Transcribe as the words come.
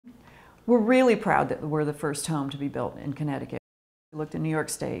We're really proud that we're the first home to be built in Connecticut. We looked in New York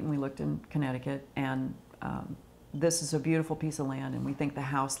State and we looked in Connecticut, and this is a beautiful piece of land, and we think the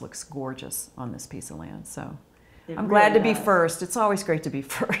house looks gorgeous on this piece of land. So I'm glad to be first. It's always great to be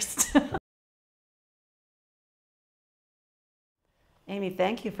first. Amy,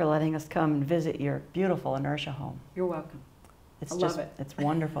 thank you for letting us come and visit your beautiful Enertia home. You're welcome. I love it. It's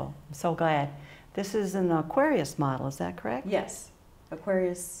wonderful. I'm so glad. This is an Aquarius model, is that correct? Yes,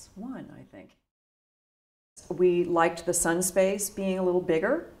 Aquarius1, I think. We liked the sun space being a little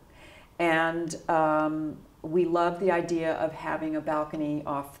bigger, and we loved the idea of having a balcony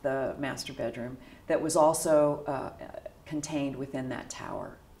off the master bedroom that was also contained within that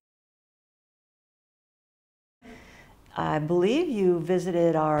tower. I believe you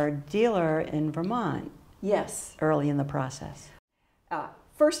visited our dealer in Vermont. Yes. Early in the process.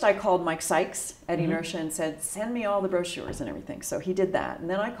 First I called Mike Sykes at Enertia and said, send me all the brochures and everything. So he did that. And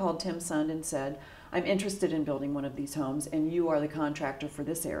then I called Tim Sund and said, I'm interested in building one of these homes, and you are the contractor for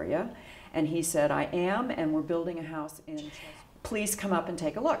this area. And he said, I am, and we're building a house in Chester. Please come up and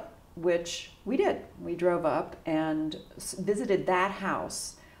take a look, which we did. We drove up and visited that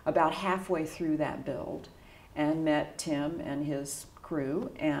house about halfway through that build and met Tim and his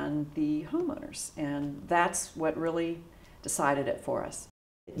crew and the homeowners. And that's what really decided it for us.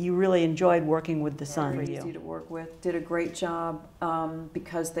 You really enjoyed working with the Sund. Very easy to work with. Did a great job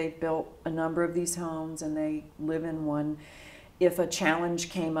because they've built a number of these homes and they live in one. If a challenge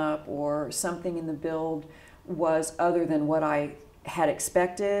came up or something in the build was other than what I had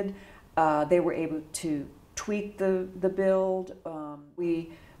expected, they were able to tweak the build.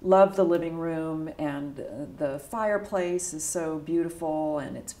 We love the living room, and the fireplace is so beautiful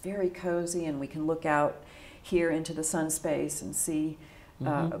and it's very cozy, and we can look out here into the sun space and see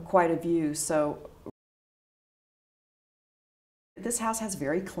quite a view. So this house has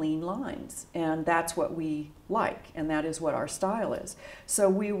very clean lines, and that's what we like, and that is what our style is. So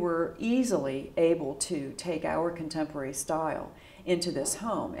we were easily able to take our contemporary style into this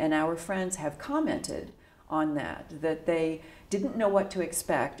home, and our friends have commented on that they didn't know what to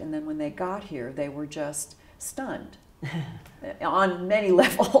expect, and then when they got here they were just stunned on many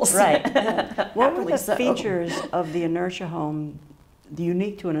levels. Right. What were the features of the Enertia home,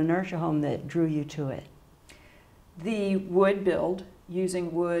 unique to an Enertia home, that drew you to it? The wood build,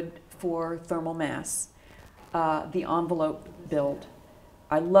 using wood for thermal mass, the envelope build.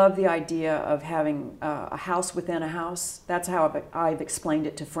 I love the idea of having a house within a house. That's how I've explained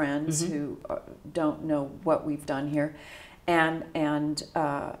it to friends who don't know what we've done here. And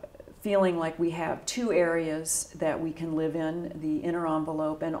feeling like we have two areas that we can live in, the inner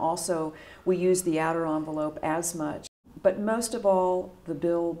envelope, and also we use the outer envelope as much. But most of all, the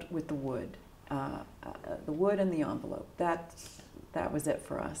build with the wood and the envelope. That was it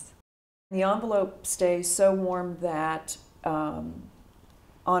for us. The envelope stays so warm that on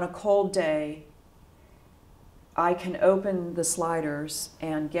a cold day, I can open the sliders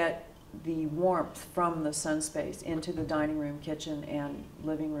and get the warmth from the sun space into the dining room, kitchen, and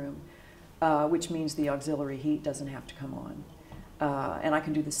living room, which means the auxiliary heat doesn't have to come on. And I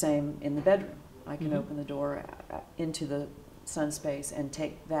can do the same in the bedroom. I can open the door into the sun space and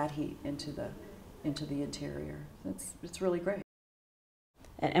take that heat into the interior. It's really great.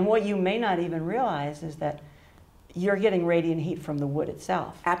 And what you may not even realize is that you're getting radiant heat from the wood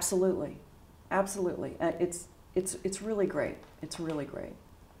itself. Absolutely, absolutely. It's really great. It's really great.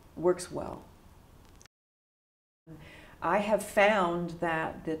 Works well. I have found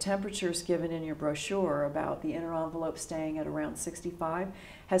that the temperatures given in your brochure about the inner envelope staying at around 65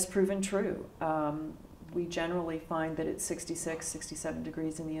 has proven true. We generally find that it's 66, 67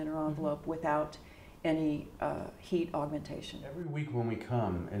 degrees in the inner envelope without any heat augmentation. Every week when we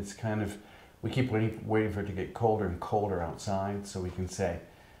come, it's kind of, we keep waiting for it to get colder and colder outside so we can say,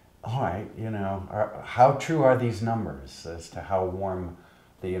 all right, you know, how true are these numbers as to how warm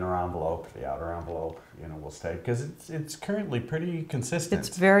the inner envelope, the outer envelope, you know, will stay? Because it's currently pretty consistent.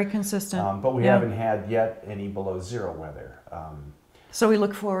 It's very consistent. But we haven't had yet any below zero weather. So we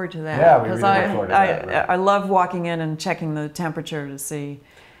look forward to that. Yeah, we really look forward to that. Right? I love walking in and checking the temperature to see.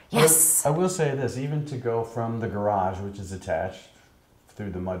 Yes. I will say this, even to go from the garage, which is attached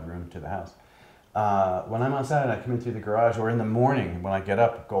through the mudroom to the house, when I'm outside and I come in through the garage, or in the morning when I get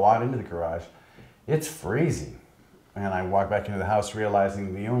up, go out into the garage, it's freezing. And I walk back into the house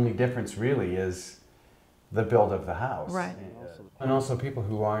realizing the only difference really is the build of the house. Right. And also people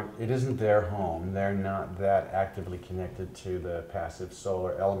who aren't, it isn't their home, they're not that actively connected to the passive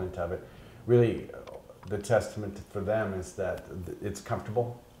solar element of it. Really, the testament for them is that it's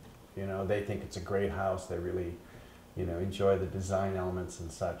comfortable. You know, they think it's a great house. They really you know, enjoy the design elements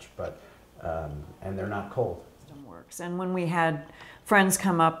and such, but, and they're not cold. Works. And when we had friends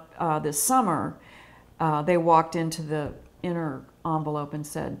come up this summer, they walked into the inner envelope and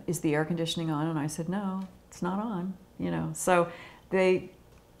said, "Is the air conditioning on?" And I said, "No, it's not on." You know, so they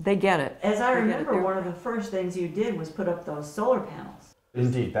get it. As I remember, one of the first things you did was put up those solar panels.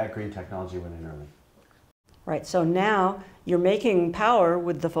 Indeed, that green technology went in early. Right. So now you're making power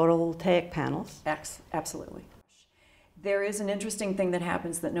with the photovoltaic panels. Absolutely. There is an interesting thing that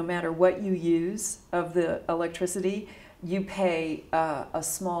happens that no matter what you use of the electricity, you pay a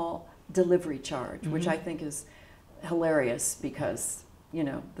small delivery charge, which I think is hilarious because, you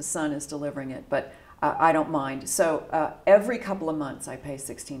know, the sun is delivering it, but I don't mind. So every couple of months I pay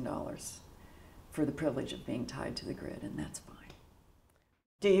 $16 for the privilege of being tied to the grid, and that's fine.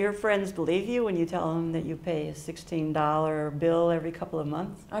 Do your friends believe you when you tell them that you pay a $16 bill every couple of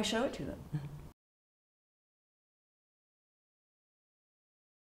months? I show it to them.